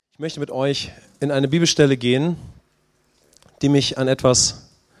möchte mit euch in eine Bibelstelle gehen, die mich an etwas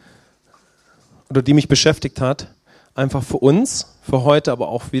oder die mich beschäftigt hat, einfach für uns, für heute, aber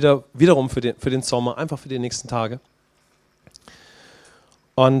auch wiederum für den Sommer, einfach für die nächsten Tage.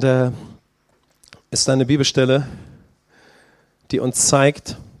 Und ist eine Bibelstelle, die uns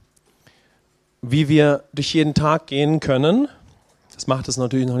zeigt, wie wir durch jeden Tag gehen können. Das macht es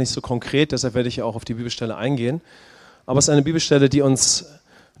natürlich noch nicht so konkret, deshalb werde ich ja auch auf die Bibelstelle eingehen. Aber es ist eine Bibelstelle, die uns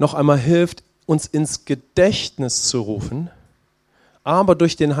noch einmal hilft, uns ins Gedächtnis zu rufen, aber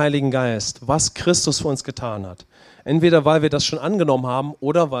durch den Heiligen Geist, was Christus für uns getan hat. Entweder weil wir das schon angenommen haben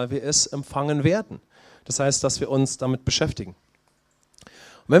oder weil wir es empfangen werden. Das heißt, dass wir uns damit beschäftigen.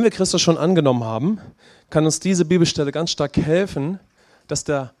 Und wenn wir Christus schon angenommen haben, kann uns diese Bibelstelle ganz stark helfen, dass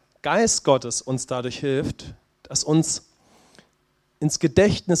der Geist Gottes uns dadurch hilft, dass uns ins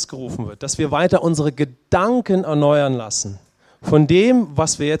Gedächtnis gerufen wird, dass wir weiter unsere Gedanken erneuern lassen von dem,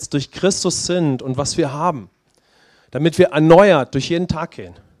 was wir jetzt durch Christus sind und was wir haben, damit wir erneuert durch jeden Tag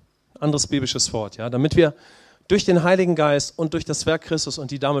gehen. Anderes biblisches Wort, ja, damit wir durch den Heiligen Geist und durch das Werk Christus und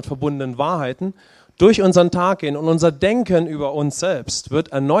die damit verbundenen Wahrheiten durch unseren Tag gehen und unser Denken über uns selbst wird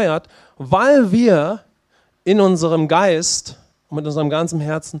erneuert, weil wir in unserem Geist und mit unserem ganzen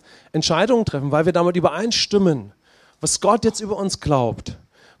Herzen Entscheidungen treffen, weil wir damit übereinstimmen, was Gott jetzt über uns glaubt,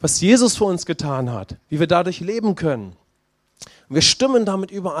 was Jesus für uns getan hat, wie wir dadurch leben können. Wir stimmen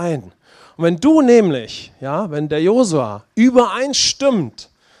damit überein. Und wenn du nämlich, ja, wenn der Josua übereinstimmt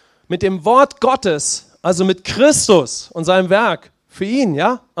mit dem Wort Gottes, also mit Christus und seinem Werk für ihn,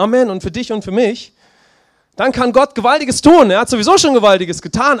 ja, Amen, und für dich und für mich, dann kann Gott Gewaltiges tun. Er hat sowieso schon Gewaltiges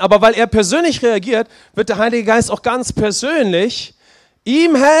getan, aber weil er persönlich reagiert, wird der Heilige Geist auch ganz persönlich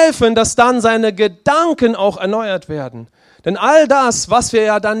ihm helfen, dass dann seine Gedanken auch erneuert werden. Denn all das, was wir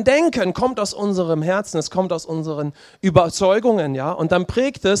ja dann denken, kommt aus unserem Herzen, es kommt aus unseren Überzeugungen, ja, und dann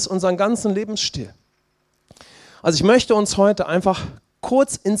prägt es unseren ganzen Lebensstil. Also ich möchte uns heute einfach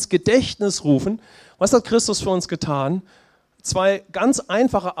kurz ins Gedächtnis rufen, was hat Christus für uns getan? 2 ganz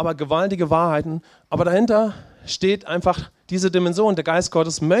einfache, aber gewaltige Wahrheiten, aber dahinter steht einfach diese Dimension. Der Geist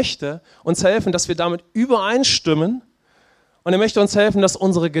Gottes möchte uns helfen, dass wir damit übereinstimmen und er möchte uns helfen, dass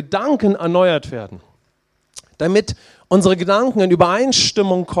unsere Gedanken erneuert werden. Damit unsere Gedanken in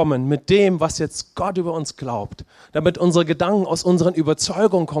Übereinstimmung kommen mit dem, was jetzt Gott über uns glaubt. Damit unsere Gedanken aus unseren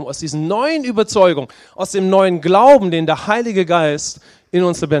Überzeugungen kommen, aus diesen neuen Überzeugungen, aus dem neuen Glauben, den der Heilige Geist in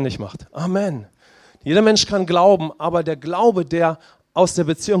uns lebendig macht. Amen. Jeder Mensch kann glauben, aber der Glaube, der aus der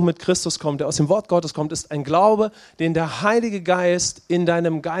Beziehung mit Christus kommt, der aus dem Wort Gottes kommt, ist ein Glaube, den der Heilige Geist in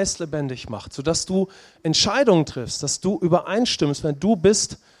deinem Geist lebendig macht, sodass du Entscheidungen triffst, dass du übereinstimmst, wenn du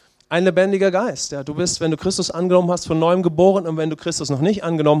bist ein lebendiger Geist. Ja, du bist, wenn du Christus angenommen hast, von neuem geboren und wenn du Christus noch nicht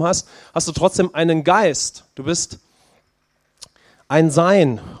angenommen hast, hast du trotzdem einen Geist. Du bist ein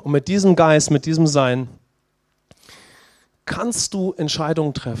Sein und mit diesem Geist, mit diesem Sein kannst du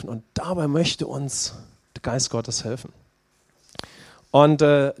Entscheidungen treffen und dabei möchte uns der Geist Gottes helfen. Und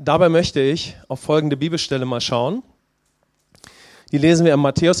dabei möchte ich auf folgende Bibelstelle mal schauen. Die lesen wir im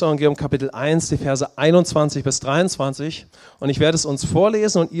Matthäus-Evangelium Kapitel 1, die Verse 21 bis 23. Und ich werde es uns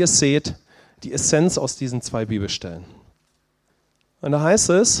vorlesen und ihr seht die Essenz aus diesen 2 Bibelstellen. Und da heißt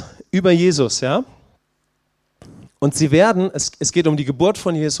es über Jesus, ja. Und sie werden, es geht um die Geburt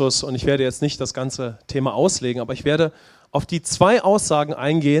von Jesus und ich werde jetzt nicht das ganze Thema auslegen, aber ich werde auf die 2 Aussagen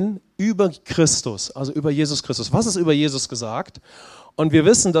eingehen über Christus, also über Jesus Christus. Was ist über Jesus gesagt? Und wir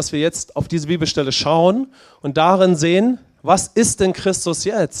wissen, dass wir jetzt auf diese Bibelstelle schauen und darin sehen, was ist denn Christus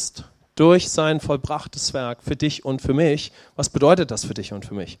jetzt durch sein vollbrachtes Werk für dich und für mich? Was bedeutet das für dich und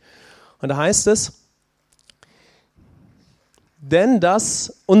für mich? Und da heißt es,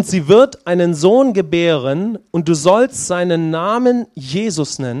 und sie wird einen Sohn gebären und du sollst seinen Namen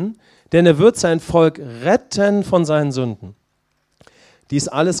Jesus nennen, denn er wird sein Volk retten von seinen Sünden. Dies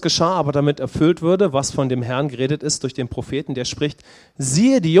alles geschah aber, damit erfüllt würde, was von dem Herrn geredet ist durch den Propheten, der spricht,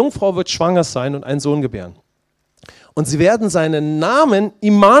 siehe, die Jungfrau wird schwanger sein und einen Sohn gebären. Und sie werden seinen Namen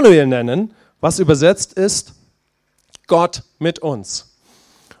Immanuel nennen, was übersetzt ist, Gott mit uns.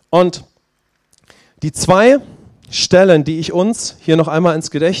 Und die 2 Stellen, die ich uns hier noch einmal ins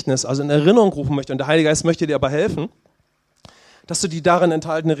Gedächtnis, also in Erinnerung rufen möchte, und der Heilige Geist möchte dir aber helfen, dass du die darin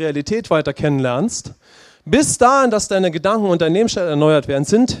enthaltene Realität weiter kennenlernst, bis dahin, dass deine Gedanken und dein Lebensstil erneuert werden,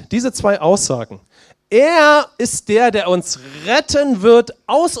 sind diese 2 Aussagen. Er ist der uns retten wird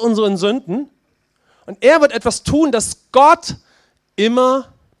aus unseren Sünden und er wird etwas tun, dass Gott immer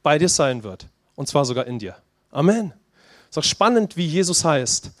bei dir sein wird. Und zwar sogar in dir. Amen. Ist auch spannend, wie Jesus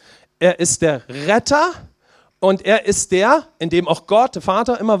heißt. Er ist der Retter und er ist der, in dem auch Gott, der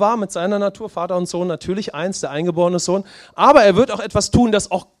Vater, immer war mit seiner Natur, Vater und Sohn, natürlich eins, der eingeborene Sohn. Aber er wird auch etwas tun, dass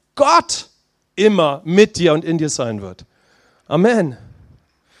auch Gott immer mit dir und in dir sein wird. Amen.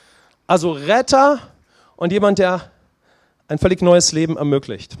 Also Retter und jemand, der ein völlig neues Leben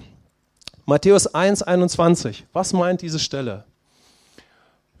ermöglicht. Matthäus 1,21. Was meint diese Stelle?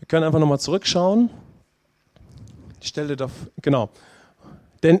 Wir können einfach nochmal zurückschauen. Die Stelle da, genau.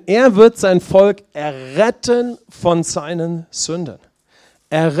 Denn er wird sein Volk erretten von seinen Sünden.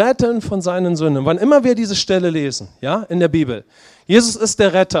 Erretten von seinen Sünden. Wann immer wir diese Stelle lesen, ja, in der Bibel. Jesus ist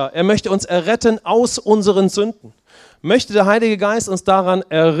der Retter. Er möchte uns erretten aus unseren Sünden. Möchte der Heilige Geist uns daran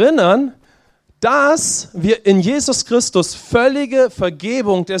erinnern, dass wir in Jesus Christus völlige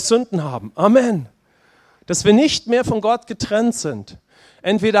Vergebung der Sünden haben. Amen. Dass wir nicht mehr von Gott getrennt sind.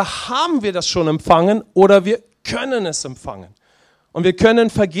 Entweder haben wir das schon empfangen oder wir können es empfangen. Und wir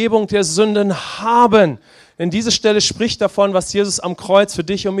können Vergebung der Sünden haben. Denn diese Stelle spricht davon, was Jesus am Kreuz für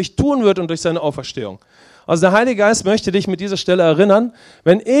dich und mich tun wird und durch seine Auferstehung. Also der Heilige Geist möchte dich mit dieser Stelle erinnern,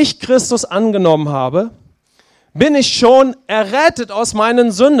 wenn ich Christus angenommen habe, bin ich schon errettet aus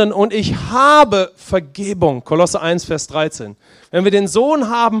meinen Sünden und ich habe Vergebung. Kolosser 1, Vers 13. Wenn wir den Sohn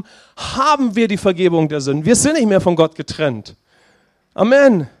haben, haben wir die Vergebung der Sünden. Wir sind nicht mehr von Gott getrennt.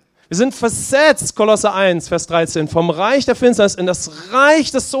 Amen. Wir sind versetzt, Kolosser 1, Vers 13, vom Reich der Finsternis in das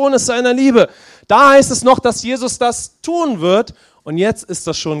Reich des Sohnes seiner Liebe. Da heißt es noch, dass Jesus das tun wird und jetzt ist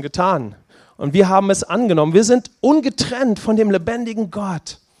das schon getan. Und wir haben es angenommen. Wir sind ungetrennt von dem lebendigen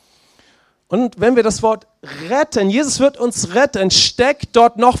Gott. Und wenn wir das Wort retten, Jesus wird uns retten, steckt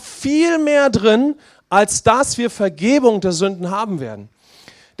dort noch viel mehr drin, als dass wir Vergebung der Sünden haben werden.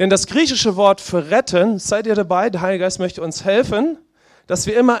 Denn das griechische Wort für retten, seid ihr dabei? Der Heilige Geist möchte uns helfen, dass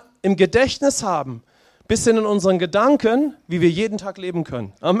wir immer im Gedächtnis haben, bis hin in unseren Gedanken, wie wir jeden Tag leben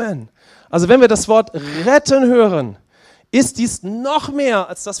können. Amen. Also wenn wir das Wort retten hören, ist dies noch mehr,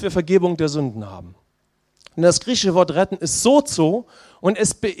 als dass wir Vergebung der Sünden haben. Und das griechische Wort retten ist sozo und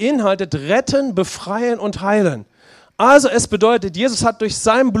es beinhaltet retten, befreien und heilen. Also es bedeutet, Jesus hat durch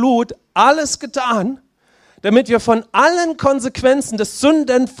sein Blut alles getan, damit wir von allen Konsequenzen des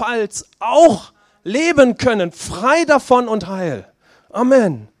Sündenfalls auch leben können, frei davon und heil.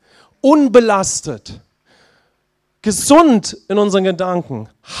 Amen. Unbelastet. Gesund in unseren Gedanken.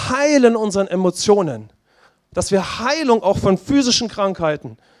 Heil in unseren Emotionen. Dass wir Heilung auch von physischen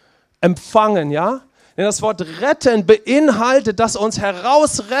Krankheiten empfangen, ja? Denn das Wort retten beinhaltet, dass er uns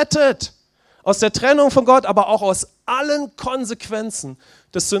herausrettet aus der Trennung von Gott, aber auch aus allen Konsequenzen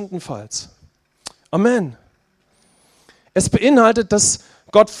des Sündenfalls. Amen. Es beinhaltet, dass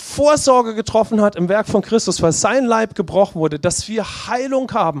Gott Vorsorge getroffen hat im Werk von Christus, weil sein Leib gebrochen wurde, dass wir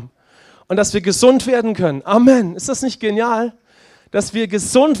Heilung haben und dass wir gesund werden können. Amen. Ist das nicht genial? Dass wir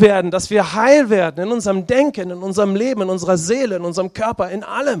gesund werden, dass wir heil werden in unserem Denken, in unserem Leben, in unserer Seele, in unserem Körper, in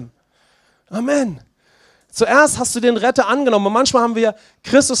allem. Amen. Zuerst hast du den Retter angenommen und manchmal haben wir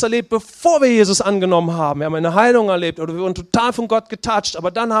Christus erlebt, bevor wir Jesus angenommen haben. Wir haben eine Heilung erlebt oder wir wurden total von Gott getoucht,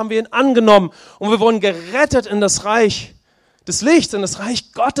 aber dann haben wir ihn angenommen und wir wurden gerettet in das Reich des Lichts, in das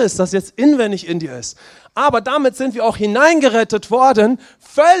Reich Gottes, das jetzt inwendig in dir ist. Aber damit sind wir auch hineingerettet worden,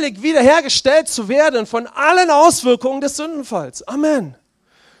 völlig wiederhergestellt zu werden von allen Auswirkungen des Sündenfalls. Amen.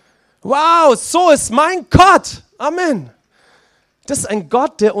 Wow, so ist mein Gott. Amen. Das ist ein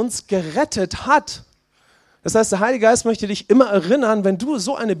Gott, der uns gerettet hat. Das heißt, der Heilige Geist möchte dich immer erinnern, wenn du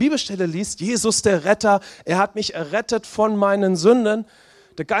so eine Bibelstelle liest, Jesus der Retter, er hat mich errettet von meinen Sünden.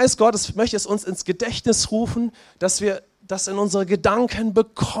 Der Geist Gottes möchte es uns ins Gedächtnis rufen, dass wir das in unsere Gedanken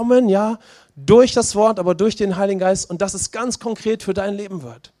bekommen, ja, durch das Wort, aber durch den Heiligen Geist und dass es ganz konkret für dein Leben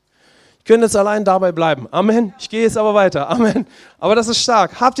wird. Ich könnte jetzt allein dabei bleiben. Amen. Ich gehe jetzt aber weiter. Amen. Aber das ist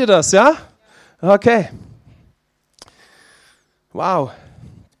stark. Habt ihr das, ja? Okay. Wow.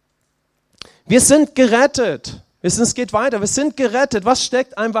 Wir sind gerettet. Es geht weiter. Wir sind gerettet. Was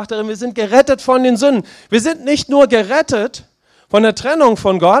steckt einfach darin? Wir sind gerettet von den Sünden. Wir sind nicht nur gerettet von der Trennung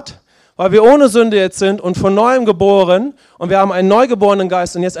von Gott, weil wir ohne Sünde jetzt sind und von Neuem geboren und wir haben einen neugeborenen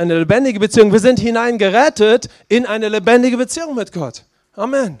Geist und jetzt eine lebendige Beziehung. Wir sind hineingerettet in eine lebendige Beziehung mit Gott.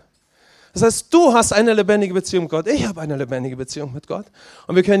 Amen. Das heißt, du hast eine lebendige Beziehung mit Gott. Ich habe eine lebendige Beziehung mit Gott.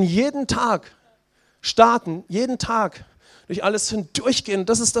 Und wir können jeden Tag starten, jeden Tag durch alles hindurchgehen. Und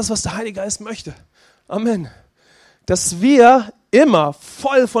das ist das, was der Heilige Geist möchte. Amen. Dass wir immer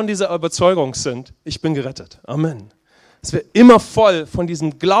voll von dieser Überzeugung sind, ich bin gerettet. Amen. Dass wir immer voll von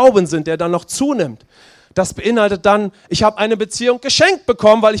diesem Glauben sind, der dann noch zunimmt. Das beinhaltet dann, ich habe eine Beziehung geschenkt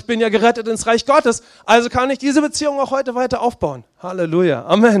bekommen, weil ich bin ja gerettet ins Reich Gottes. Also kann ich diese Beziehung auch heute weiter aufbauen. Halleluja.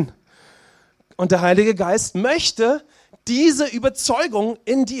 Amen. Und der Heilige Geist möchte diese Überzeugung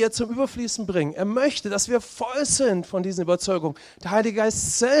in dir zum Überfließen bringen. Er möchte, dass wir voll sind von diesen Überzeugungen. Der Heilige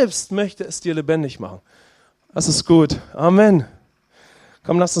Geist selbst möchte es dir lebendig machen. Das ist gut. Amen.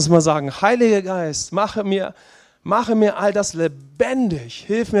 Komm, lass uns mal sagen, Heiliger Geist, mache mir all das lebendig.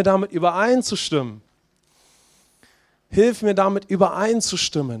 Hilf mir damit übereinzustimmen. Hilf mir damit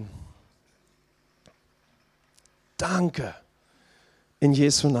übereinzustimmen. Danke. In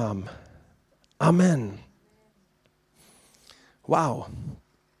Jesu Namen. Amen. Wow.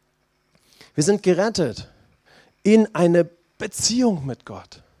 Wir sind gerettet in eine Beziehung mit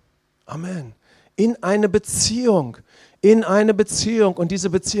Gott. Amen. In eine Beziehung. In eine Beziehung. Und diese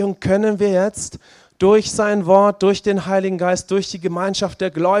Beziehung können wir jetzt durch sein Wort, durch den Heiligen Geist, durch die Gemeinschaft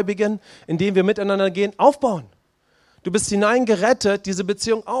der Gläubigen, indem wir miteinander gehen, aufbauen. Du bist hineingerettet, diese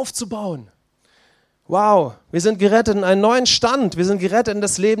Beziehung aufzubauen. Wow, wir sind gerettet in einen neuen Stand. Wir sind gerettet in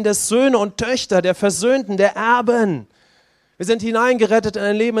das Leben der Söhne und Töchter, der Versöhnten, der Erben. Wir sind hineingerettet in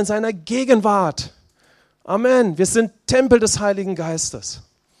ein Leben in seiner Gegenwart. Amen. Wir sind Tempel des Heiligen Geistes.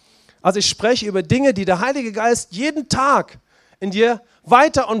 Also ich spreche über Dinge, die der Heilige Geist jeden Tag in dir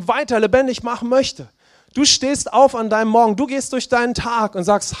weiter und weiter lebendig machen möchte. Du stehst auf an deinem Morgen, du gehst durch deinen Tag und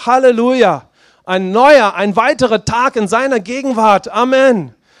sagst Halleluja. Ein neuer, ein weiterer Tag in seiner Gegenwart.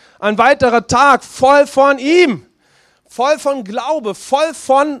 Amen. Ein weiterer Tag voll von ihm, voll von Glaube, voll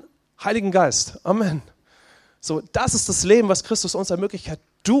von Heiligen Geist. Amen. So, das ist das Leben, was Christus uns ermöglicht hat.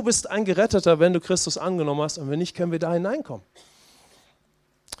 Du bist ein Geretteter, wenn du Christus angenommen hast, und wenn nicht, können wir da hineinkommen.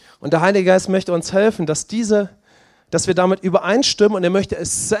 Und der Heilige Geist möchte uns helfen, dass wir damit übereinstimmen, und er möchte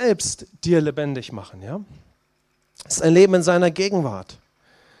es selbst dir lebendig machen. Ja? Es ist ein Leben in seiner Gegenwart.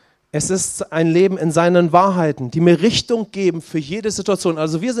 Es ist ein Leben in seinen Wahrheiten, die mir Richtung geben für jede Situation.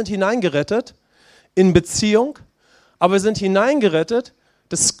 Also wir sind hineingerettet in Beziehung, aber wir sind hineingerettet,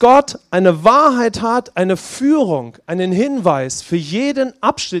 dass Gott eine Wahrheit hat, eine Führung, einen Hinweis für jeden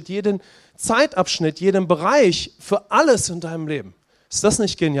Abschnitt, jeden Zeitabschnitt, jeden Bereich, für alles in deinem Leben. Ist das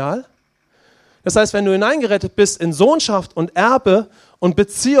nicht genial? Das heißt, wenn du hineingerettet bist in Sohnschaft und Erbe und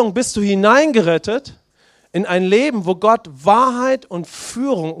Beziehung, bist du hineingerettet in ein Leben, wo Gott Wahrheit und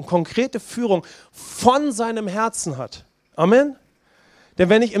Führung und konkrete Führung von seinem Herzen hat. Amen. Denn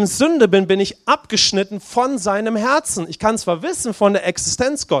wenn ich im Sünde bin, bin ich abgeschnitten von seinem Herzen. Ich kann zwar wissen von der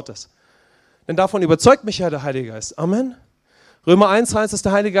Existenz Gottes, denn davon überzeugt mich ja der Heilige Geist. Amen. Römer 1 heißt es,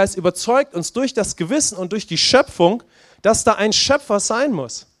 der Heilige Geist überzeugt uns durch das Gewissen und durch die Schöpfung, dass da ein Schöpfer sein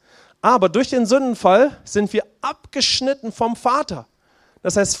muss. Aber durch den Sündenfall sind wir abgeschnitten vom Vater.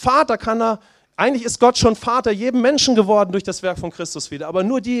 Das heißt, eigentlich ist Gott schon Vater jedem Menschen geworden durch das Werk von Christus wieder. Aber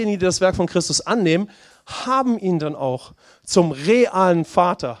nur diejenigen, die das Werk von Christus annehmen, haben ihn dann auch zum realen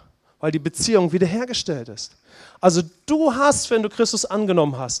Vater, weil die Beziehung wiederhergestellt ist. Also du hast, wenn du Christus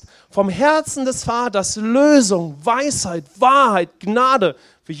angenommen hast, vom Herzen des Vaters Lösung, Weisheit, Wahrheit, Gnade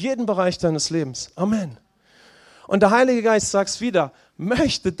für jeden Bereich deines Lebens. Amen. Und der Heilige Geist, sag's wieder,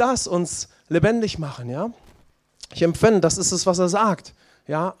 möchte das uns lebendig machen. Ja? Ich empfinde, das ist es, was er sagt.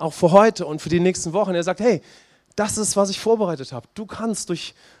 Ja, auch für heute und für die nächsten Wochen. Er sagt, hey, das ist, was ich vorbereitet habe. Du kannst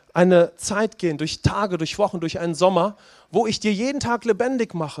durch eine Zeit gehen, durch Tage, durch Wochen, durch einen Sommer, wo ich dir jeden Tag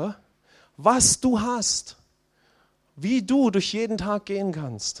lebendig mache, was du hast, wie du durch jeden Tag gehen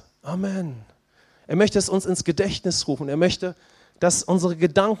kannst. Amen. Er möchte es uns ins Gedächtnis rufen. Er möchte, dass unsere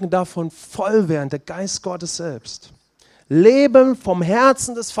Gedanken davon voll werden, der Geist Gottes selbst. Leben vom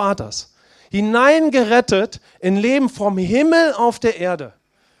Herzen des Vaters. Hineingerettet in Leben vom Himmel auf der Erde.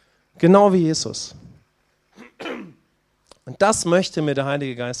 Genau wie Jesus. Und das möchte mir der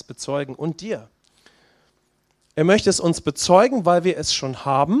Heilige Geist bezeugen und dir. Er möchte es uns bezeugen, weil wir es schon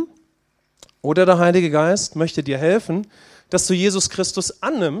haben. Oder der Heilige Geist möchte dir helfen, dass du Jesus Christus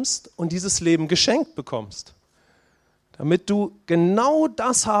annimmst und dieses Leben geschenkt bekommst. Damit du genau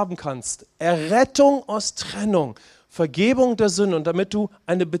das haben kannst. Errettung aus Trennung. Vergebung der Sünde und damit du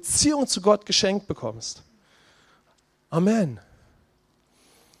eine Beziehung zu Gott geschenkt bekommst. Amen.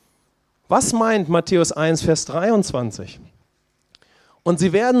 Was meint Matthäus 1, Vers 23? Und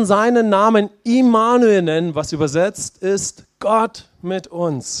sie werden seinen Namen Immanuel nennen, was übersetzt ist Gott mit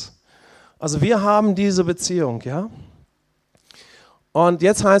uns. Also wir haben diese Beziehung, ja? Und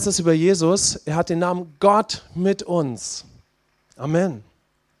jetzt heißt es über Jesus, er hat den Namen Gott mit uns. Amen.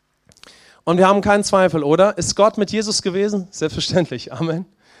 Und wir haben keinen Zweifel, oder? Ist Gott mit Jesus gewesen? Selbstverständlich. Amen.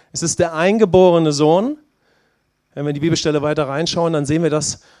 Es ist der eingeborene Sohn. Wenn wir in die Bibelstelle weiter reinschauen, dann sehen wir,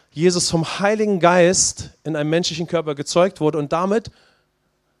 dass Jesus vom Heiligen Geist in einem menschlichen Körper gezeugt wurde und damit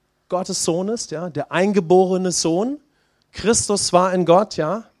Gottes Sohn ist, ja, der eingeborene Sohn. Christus war in Gott,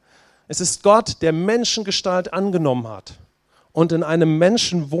 ja. Es ist Gott, der Menschengestalt angenommen hat und in einem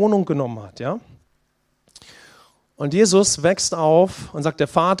Menschen Wohnung genommen hat, ja. Und Jesus wächst auf und sagt, der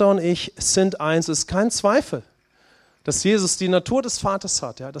Vater und ich sind eins. Es ist kein Zweifel, dass Jesus die Natur des Vaters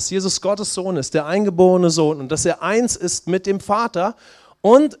hat, ja? Dass Jesus Gottes Sohn ist, der eingeborene Sohn und dass er eins ist mit dem Vater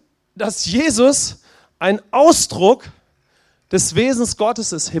und dass Jesus ein Ausdruck des Wesens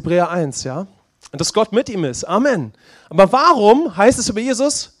Gottes ist, Hebräer 1, ja? Und dass Gott mit ihm ist. Amen. Aber warum heißt es über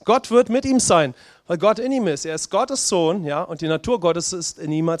Jesus, Gott wird mit ihm sein? Weil Gott in ihm ist. Er ist Gottes Sohn, ja, und die Natur Gottes ist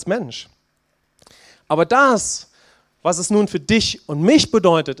in ihm als Mensch. Aber das, was es nun für dich und mich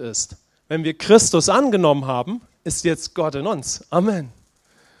bedeutet, ist, wenn wir Christus angenommen haben, ist jetzt Gott in uns. Amen.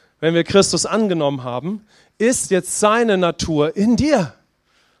 Wenn wir Christus angenommen haben, ist jetzt seine Natur in dir.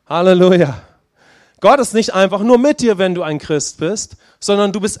 Halleluja. Gott ist nicht einfach nur mit dir, wenn du ein Christ bist,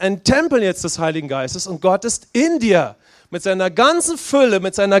 sondern du bist ein Tempel jetzt des Heiligen Geistes und Gott ist in dir. Mit seiner ganzen Fülle,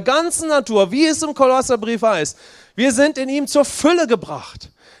 mit seiner ganzen Natur, wie es im Kolosserbrief heißt. Wir sind in ihm zur Fülle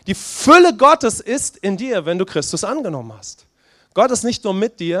gebracht. Die Fülle Gottes ist in dir, wenn du Christus angenommen hast. Gott ist nicht nur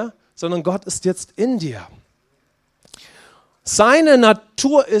mit dir, sondern Gott ist jetzt in dir. Seine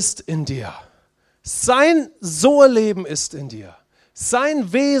Natur ist in dir. Sein Sohleben ist in dir.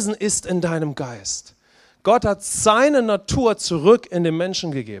 Sein Wesen ist in deinem Geist. Gott hat seine Natur zurück in den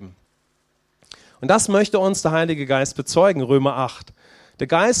Menschen gegeben. Und das möchte uns der Heilige Geist bezeugen, Römer 8. Der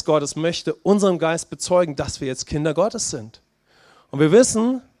Geist Gottes möchte unserem Geist bezeugen, dass wir jetzt Kinder Gottes sind. Und wir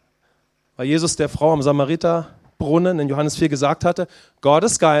wissen, weil Jesus der Frau am Samariterbrunnen in Johannes 4 gesagt hatte, Gott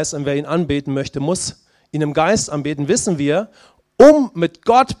ist Geist und wer ihn anbeten möchte, muss ihn im Geist anbeten, wissen wir, um mit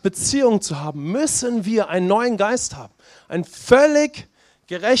Gott Beziehung zu haben, müssen wir einen neuen Geist haben. Einen völlig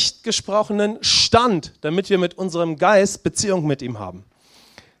gerecht gesprochenen Stand, damit wir mit unserem Geist Beziehung mit ihm haben.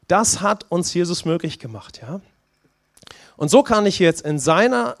 Das hat uns Jesus möglich gemacht, ja. Und so kann ich jetzt in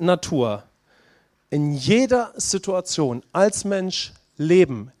seiner Natur, in jeder Situation als Mensch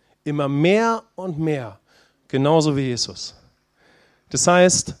leben, immer mehr und mehr, genauso wie Jesus. Das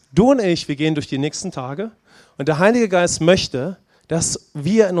heißt, du und ich, wir gehen durch die nächsten Tage und der Heilige Geist möchte, dass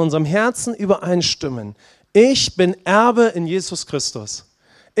wir in unserem Herzen übereinstimmen. Ich bin Erbe in Jesus Christus.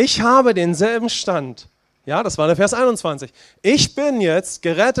 Ich habe denselben Stand. Ja, das war der Vers 21. Ich bin jetzt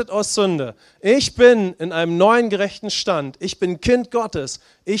gerettet aus Sünde. Ich bin in einem neuen gerechten Stand. Ich bin Kind Gottes.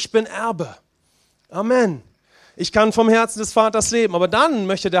 Ich bin Erbe. Amen. Ich kann vom Herzen des Vaters leben. Aber dann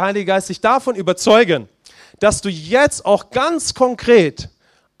möchte der Heilige Geist dich davon überzeugen, dass du jetzt auch ganz konkret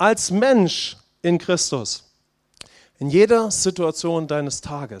als Mensch in Christus, in jeder Situation deines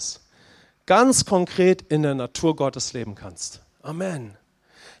Tages, ganz konkret in der Natur Gottes leben kannst. Amen.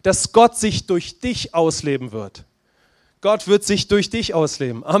 Dass Gott sich durch dich ausleben wird. Gott wird sich durch dich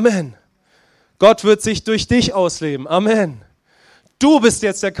ausleben. Amen. Gott wird sich durch dich ausleben. Amen. Du bist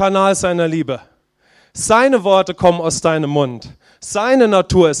jetzt der Kanal seiner Liebe. Seine Worte kommen aus deinem Mund. Seine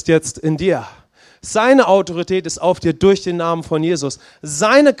Natur ist jetzt in dir. Seine Autorität ist auf dir durch den Namen von Jesus.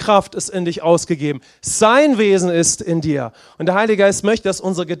 Seine Kraft ist in dich ausgegeben. Sein Wesen ist in dir. Und der Heilige Geist möchte, dass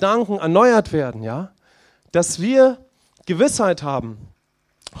unsere Gedanken erneuert werden, ja? Dass wir Gewissheit haben.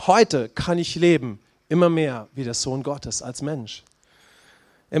 Heute kann ich leben, immer mehr wie der Sohn Gottes als Mensch.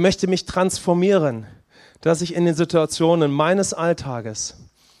 Er möchte mich transformieren, dass ich in den Situationen meines Alltages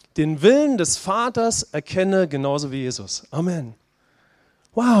den Willen des Vaters erkenne, genauso wie Jesus. Amen.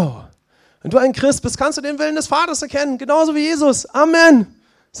 Wow. Wenn du ein Christ bist, kannst du den Willen des Vaters erkennen, genauso wie Jesus. Amen.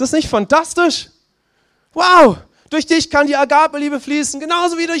 Ist das nicht fantastisch? Wow. Durch dich kann die Agape-Liebe fließen,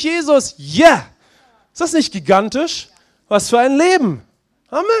 genauso wie durch Jesus. Yeah. Ist das nicht gigantisch? Was für ein Leben.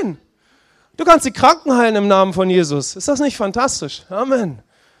 Amen. Du kannst die Kranken heilen im Namen von Jesus. Ist das nicht fantastisch? Amen.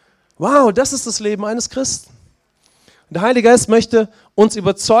 Wow, das ist das Leben eines Christen. Und der Heilige Geist möchte uns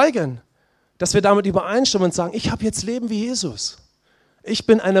überzeugen, dass wir damit übereinstimmen und sagen, ich habe jetzt Leben wie Jesus. Ich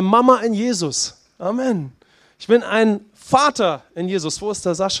bin eine Mama in Jesus. Amen. Ich bin ein Vater in Jesus. Wo ist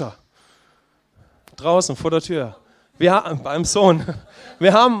der Sascha? Draußen vor der Tür. Beim Sohn.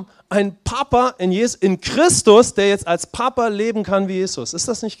 Wir haben einen Papa in Christus, der jetzt als Papa leben kann wie Jesus. Ist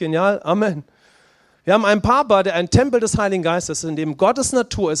das nicht genial? Amen. Wir haben einen Papa, der ein Tempel des Heiligen Geistes ist, in dem Gottes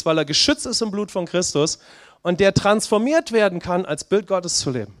Natur ist, weil er geschützt ist im Blut von Christus und der transformiert werden kann, als Bild Gottes zu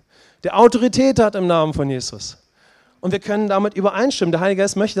leben. Der Autorität hat im Namen von Jesus. Und wir können damit übereinstimmen. Der Heilige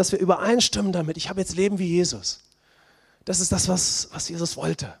Geist möchte, dass wir übereinstimmen damit. Ich habe jetzt Leben wie Jesus. Das ist das, was Jesus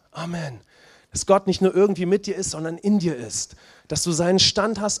wollte. Amen. Dass Gott nicht nur irgendwie mit dir ist, sondern in dir ist. Dass du seinen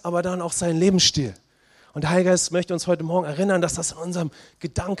Stand hast, aber dann auch seinen Lebensstil. Und der Heilige Geist möchte uns heute Morgen erinnern, dass das in unserem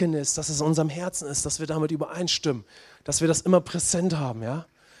Gedanken ist, dass es in unserem Herzen ist, dass wir damit übereinstimmen, dass wir das immer präsent haben, ja?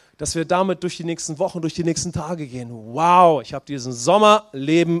 Dass wir damit durch die nächsten Wochen, durch die nächsten Tage gehen. Wow, ich habe diesen Sommer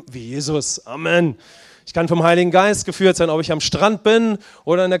Leben wie Jesus. Amen. Ich kann vom Heiligen Geist geführt sein, ob ich am Strand bin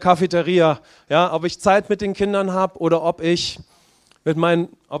oder in der Cafeteria, ja? Ob ich Zeit mit den Kindern habe oder ob ich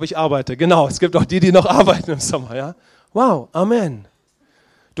arbeite. Genau, es gibt auch die noch arbeiten im Sommer, ja? Wow, Amen.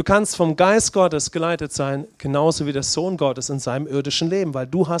 Du kannst vom Geist Gottes geleitet sein, genauso wie der Sohn Gottes in seinem irdischen Leben, weil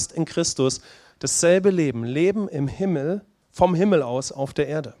du hast in Christus dasselbe Leben, Leben im Himmel, vom Himmel aus auf der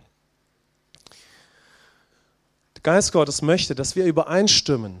Erde. Der Geist Gottes möchte, dass wir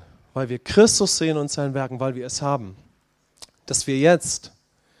übereinstimmen, weil wir Christus sehen und sein Werken, weil wir es haben, dass wir jetzt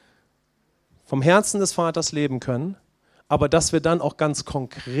vom Herzen des Vaters leben können, aber dass wir dann auch ganz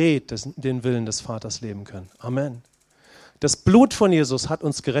konkret den Willen des Vaters leben können. Amen. Das Blut von Jesus hat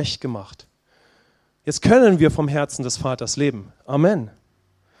uns gerecht gemacht. Jetzt können wir vom Herzen des Vaters leben. Amen.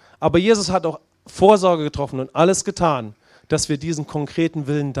 Aber Jesus hat auch Vorsorge getroffen und alles getan, dass wir diesen konkreten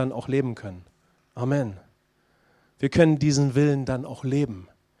Willen dann auch leben können. Amen. Wir können diesen Willen dann auch leben.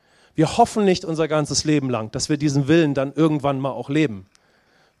 Wir hoffen nicht unser ganzes Leben lang, dass wir diesen Willen dann irgendwann mal auch leben.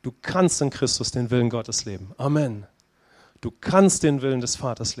 Du kannst in Christus den Willen Gottes leben. Amen. Du kannst den Willen des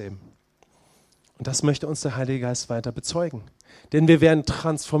Vaters leben. Und das möchte uns der Heilige Geist weiter bezeugen. Denn wir werden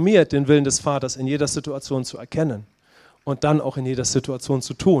transformiert, den Willen des Vaters in jeder Situation zu erkennen und dann auch in jeder Situation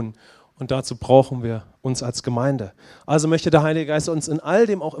zu tun. Und dazu brauchen wir uns als Gemeinde. Also möchte der Heilige Geist uns in all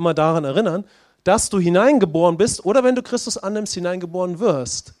dem auch immer daran erinnern, dass du hineingeboren bist oder wenn du Christus annimmst, hineingeboren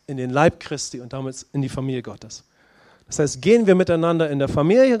wirst in den Leib Christi und damit in die Familie Gottes. Das heißt, gehen wir miteinander in der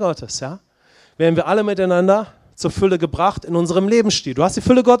Familie Gottes, ja, werden wir alle miteinander zur Fülle gebracht in unserem Lebensstil. Du hast die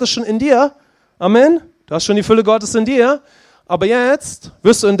Fülle Gottes schon in dir. Amen. Du hast schon die Fülle Gottes in dir. Aber jetzt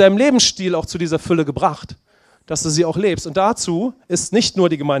wirst du in deinem Lebensstil auch zu dieser Fülle gebracht, dass du sie auch lebst. Und dazu ist nicht nur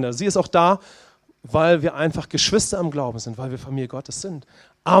die Gemeinde, sie ist auch da, weil wir einfach Geschwister im Glauben sind, weil wir Familie Gottes sind.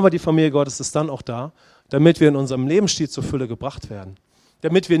 Aber die Familie Gottes ist dann auch da, damit wir in unserem Lebensstil zur Fülle gebracht werden.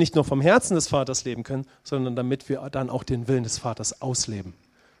 Damit wir nicht nur vom Herzen des Vaters leben können, sondern damit wir dann auch den Willen des Vaters ausleben.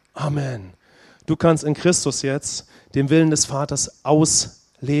 Amen. Du kannst in Christus jetzt den Willen des Vaters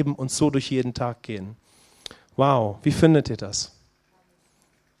ausleben und so durch jeden Tag gehen. Wow, wie findet ihr das?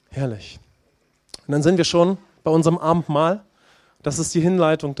 Herrlich. Und dann sind wir schon bei unserem Abendmahl. Das ist die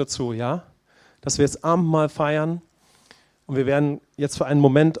Hinleitung dazu, ja? Dass wir jetzt Abendmahl feiern. Und wir werden jetzt für einen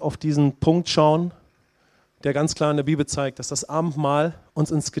Moment auf diesen Punkt schauen, der ganz klar in der Bibel zeigt, dass das Abendmahl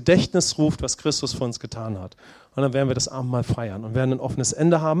uns ins Gedächtnis ruft, was Christus für uns getan hat. Und dann werden wir das Abendmahl feiern und werden ein offenes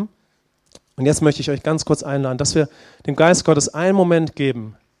Ende haben. Und jetzt möchte ich euch ganz kurz einladen, dass wir dem Geist Gottes einen Moment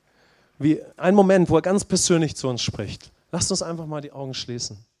geben, wie einen Moment, wo er ganz persönlich zu uns spricht. Lasst uns einfach mal die Augen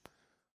schließen.